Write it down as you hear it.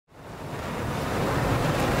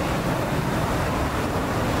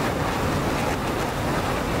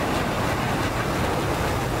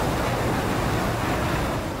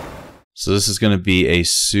So this is going to be a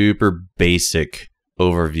super basic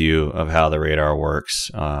overview of how the radar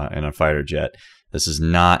works in a fighter jet. This is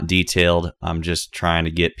not detailed. I'm just trying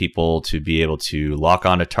to get people to be able to lock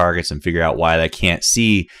onto targets and figure out why they can't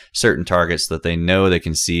see certain targets that they know they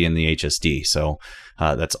can see in the HSD. So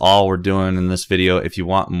that's all we're doing in this video. If you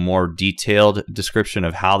want more detailed description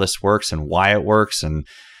of how this works and why it works and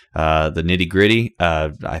the nitty-gritty,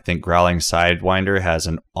 I think Growling Sidewinder has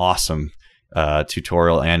an awesome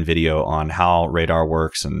tutorial and video on how radar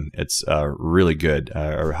works, and it's really good.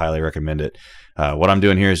 I highly recommend it. What I'm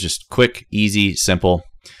doing here is just quick, easy, simple.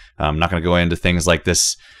 I'm not going to go into things like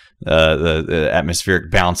this, the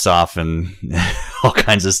atmospheric bounce off and all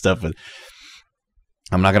kinds of stuff.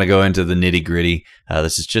 I'm not going to go into the nitty-gritty.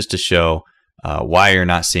 This is just to show why you're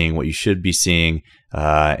not seeing what you should be seeing,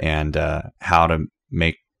 and how to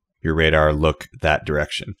make your radar look that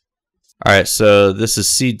direction. All right, so this is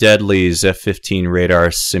C. Deadly's F-15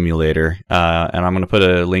 radar simulator, and I'm going to put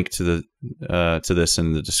a link to this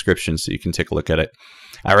in the description so you can take a look at it.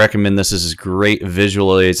 I recommend this. This is great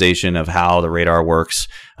visualization of how the radar works.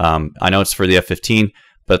 I know it's for the F-15,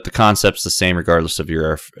 but the concept's the same regardless of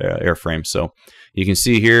your airframe. So you can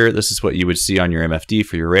see here, this is what you would see on your MFD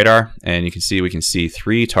for your radar, and you can see we can see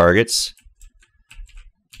 3 targets.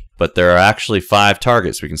 But there are actually 5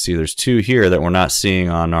 targets. We can see there's 2 here that we're not seeing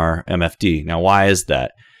on our MFD. Now, why is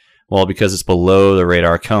that? Well, because it's below the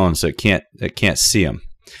radar cone, so it can't see them.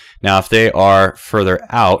 Now, if they are further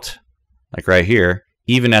out, like right here,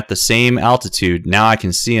 even at the same altitude, now I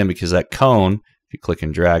can see them because that cone, if you click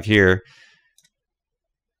and drag here,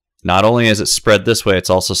 not only is it spread this way,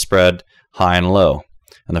 it's also spread high and low.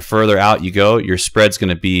 And the further out you go, your spread's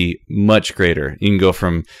going to be much greater. You can go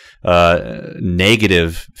from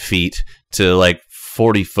negative feet to like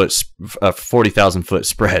 40,000 foot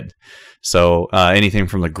spread. So anything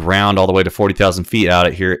from the ground all the way to 40,000 feet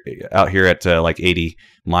out here at like 80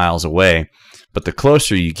 miles away. But the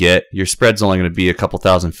closer you get, your spread's only going to be a couple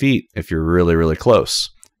thousand feet if you're really, really close,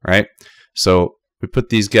 right? So we put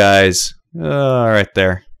these guys right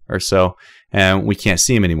there or so, and we can't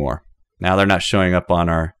see them anymore. Now they're not showing up on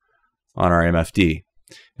our MFD.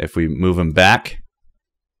 If we move them back,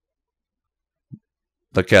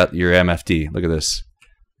 look at your MFD. Look at this.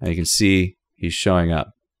 Now you can see he's showing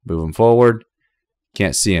up. Move him forward.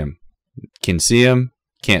 Can't see him. Can see him.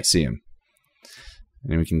 Can't see him.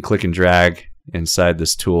 And we can click and drag inside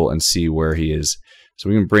this tool and see where he is. So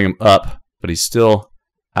we can bring him up, but he's still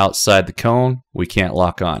outside the cone. We can't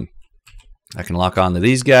lock on. I can lock on to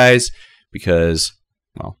these guys because,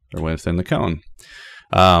 well, they're within the cone.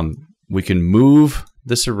 We can move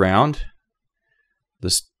this around,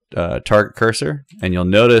 this target cursor, and you'll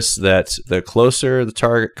notice that the closer the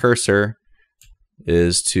target cursor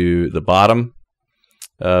is to the bottom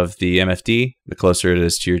of the MFD, the closer it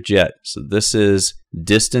is to your jet. So this is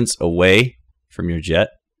distance away from your jet.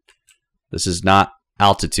 This is not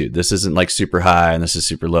altitude. This isn't like super high and this is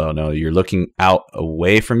super low. No, you're looking out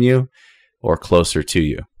away from you or closer to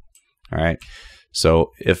you. All right.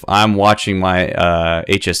 So if I'm watching my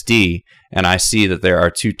HSD and I see that there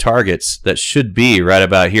are 2 targets that should be right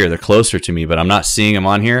about here, they're closer to me, but I'm not seeing them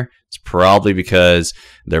on here, it's probably because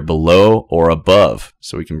they're below or above.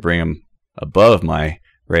 So we can bring them above my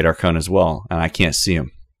radar cone as well, and I can't see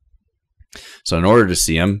them. So in order to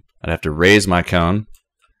see them, I'd have to raise my cone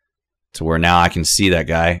to where now I can see that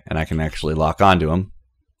guy and I can actually lock onto him.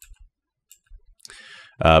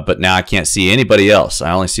 But now I can't see anybody else.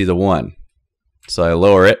 I only see the one. So I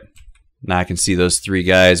lower it. Now I can see those 3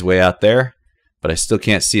 guys way out there, but I still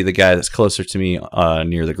can't see the guy that's closer to me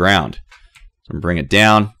near the ground. So I'm bring it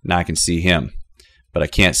down. Now I can see him, but I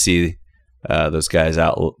can't see those guys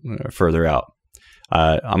out further out.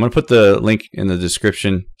 I'm going to put the link in the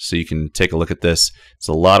description so you can take a look at this. It's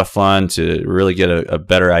a lot of fun to really get a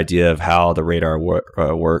better idea of how the radar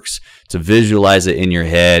works, to visualize it in your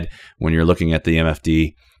head when you're looking at the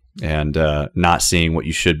MFD and not seeing what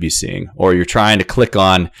you should be seeing, or you're trying to click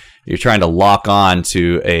on, you're trying to lock on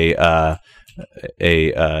to a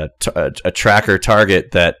tracker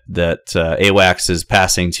target that AWACS is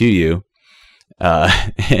passing to you,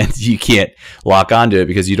 and you can't lock onto it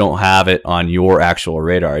because you don't have it on your actual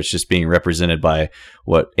radar. It's just being represented by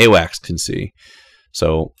what AWACS can see.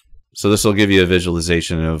 So this will give you a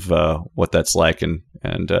visualization of what that's like and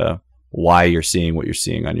why you're seeing what you're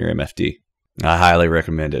seeing on your MFD. I highly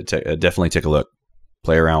recommend it. Definitely take a look.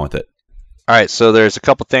 Play around with it. All right, so there's a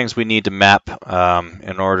couple things we need to map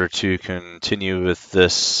in order to continue with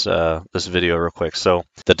this this video real quick. So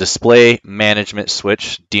the display management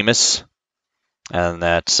switch, DMIS, and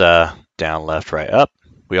that's down, left, right, up.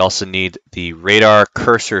 We also need the radar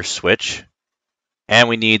cursor switch and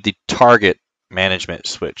we need the target management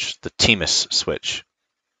switch, the TMIS switch.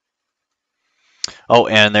 Oh,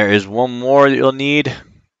 and there is one more that you'll need,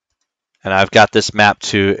 and I've got this mapped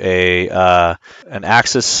to an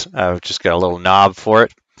axis. I've just got a little knob for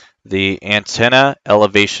it, the antenna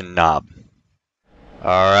elevation knob.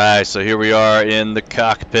 All right, so here we are in the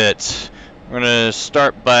cockpit. We're going to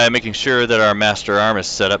start by making sure that our master arm is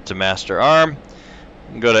set up to master arm.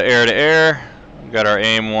 Go to air. We've got our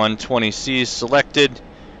AIM 120C selected.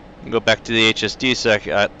 Go back to the HSD so I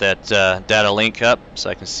got that data link up so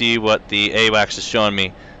I can see what the AWACS is showing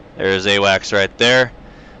me. There's AWACS right there.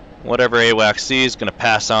 Whatever AWACS sees is going to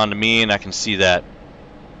pass on to me, and I can see that.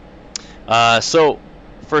 So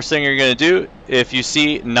first thing you're going to do, if you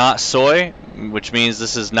see not soy, which means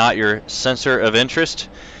this is not your sensor of interest,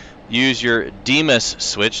 use your DMIS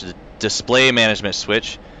switch, the display management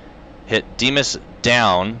switch, hit DMIS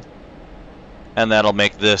down, and that'll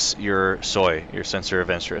make this your soy, your sensor of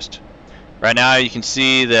interest. Right now you can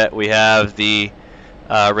see that we have the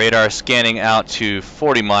radar scanning out to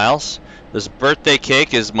 40 miles. This birthday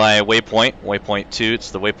cake is my waypoint 2,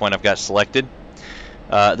 it's the waypoint I've got selected.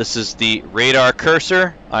 This is the radar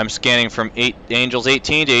cursor. I'm scanning from Angels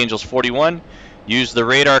 18 to Angels 41. Use the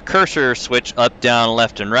radar cursor switch up, down,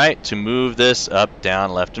 left, and right to move this up,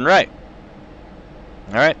 down, left, and right.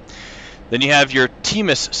 Alright. Then you have your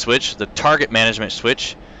TMIS switch, the target management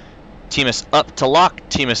switch. TMIS up to lock,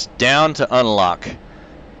 TMIS down to unlock.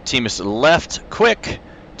 TMIS left quick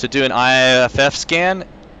to do an IFF scan.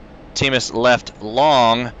 TMIS left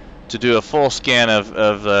long to do a full scan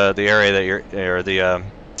of the area that you're, or the,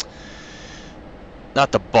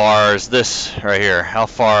 not the bars, this right here, how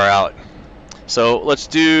far out. So let's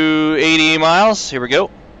do 80 miles, here we go.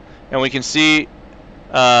 And we can see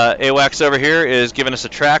AWACS over here is giving us a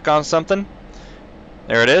track on something.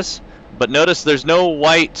 There it is. But notice there's no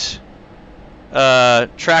white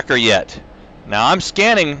tracker yet. Now I'm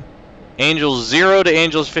scanning Angels 0 to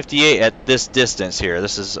Angels 58 at this distance here.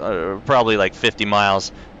 This is probably like 50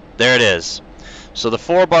 miles. There it is. So the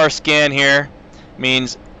 4-bar scan here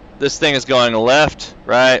means this thing is going left,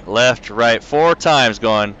 right, 4 times,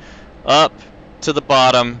 going up to the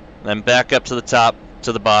bottom, then back up to the top,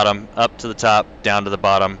 to the bottom, up to the top, down to the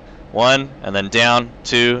bottom. 1, and then down,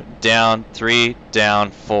 2, down, 3, down,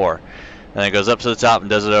 4. And then it goes up to the top and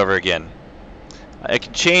does it over again. I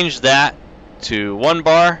can change that to 1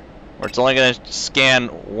 bar, where it's only going to scan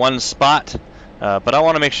 1 spot, but I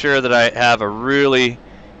want to make sure that I have a really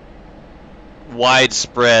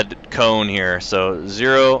widespread cone here. So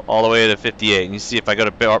 0 all the way to 58. And you see if I go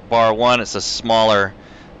to bar 1, it's a smaller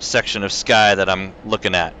section of sky that I'm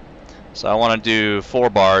looking at. So I want to do 4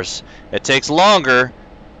 bars. It takes longer,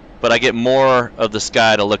 but I get more of the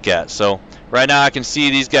sky to look at. So right now I can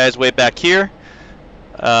see these guys way back here,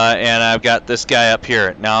 and I've got this guy up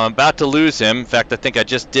here. Now I'm about to lose him. In fact, I think I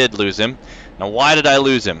just did lose him. Now why did I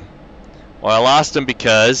lose him? Well, I lost him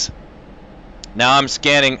because now I'm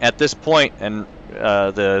scanning at this point, and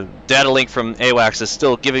the data link from AWACS is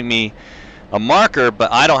still giving me a marker,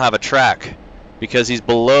 but I don't have a track because he's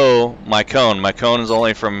below my cone. My cone is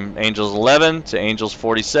only from Angels 11 to Angels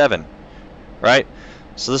 47, right?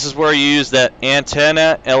 So this is where you use that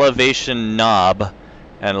antenna elevation knob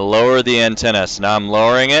and lower the antenna. So now I'm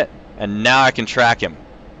lowering it, and now I can track him.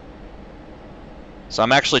 So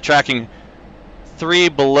I'm actually tracking 3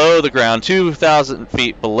 below the ground, 2,000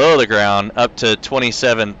 feet below the ground, up to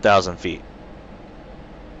 27,000 feet.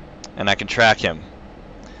 And I can track him.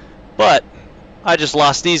 But I just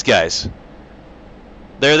lost these guys.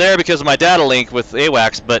 They're there because of my data link with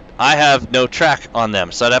AWACS, but I have no track on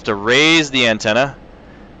them. So I'd have to raise the antenna,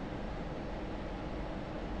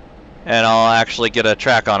 and I'll actually get a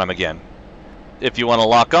track on them again. If you want to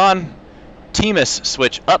lock on, TMIS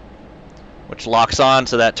switch up, which locks on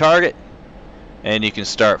to that target, and you can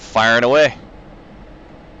start firing away.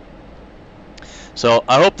 So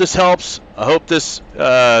I hope this helps. I hope this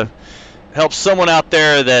helps someone out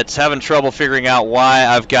there that's having trouble figuring out why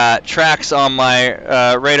I've got tracks on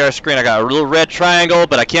my radar screen. I got a little red triangle,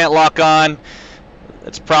 but I can't lock on.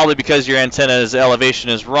 It's probably because your antenna's elevation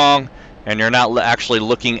is wrong, and you're not actually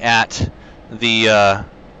looking at the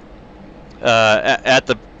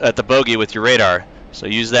bogey with your radar. So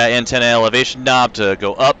use that antenna elevation knob to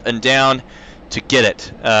go up and down to get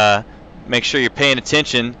it. Make sure you're paying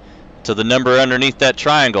attention to the number underneath that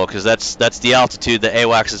triangle, because that's the altitude that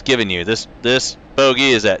AWACS is giving you. This bogey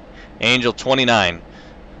is at Angel 29.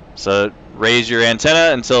 So raise your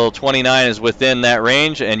antenna until 29 is within that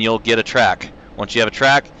range, and you'll get a track. Once you have a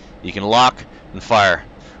track, you can lock and fire.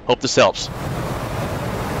 Hope this helps.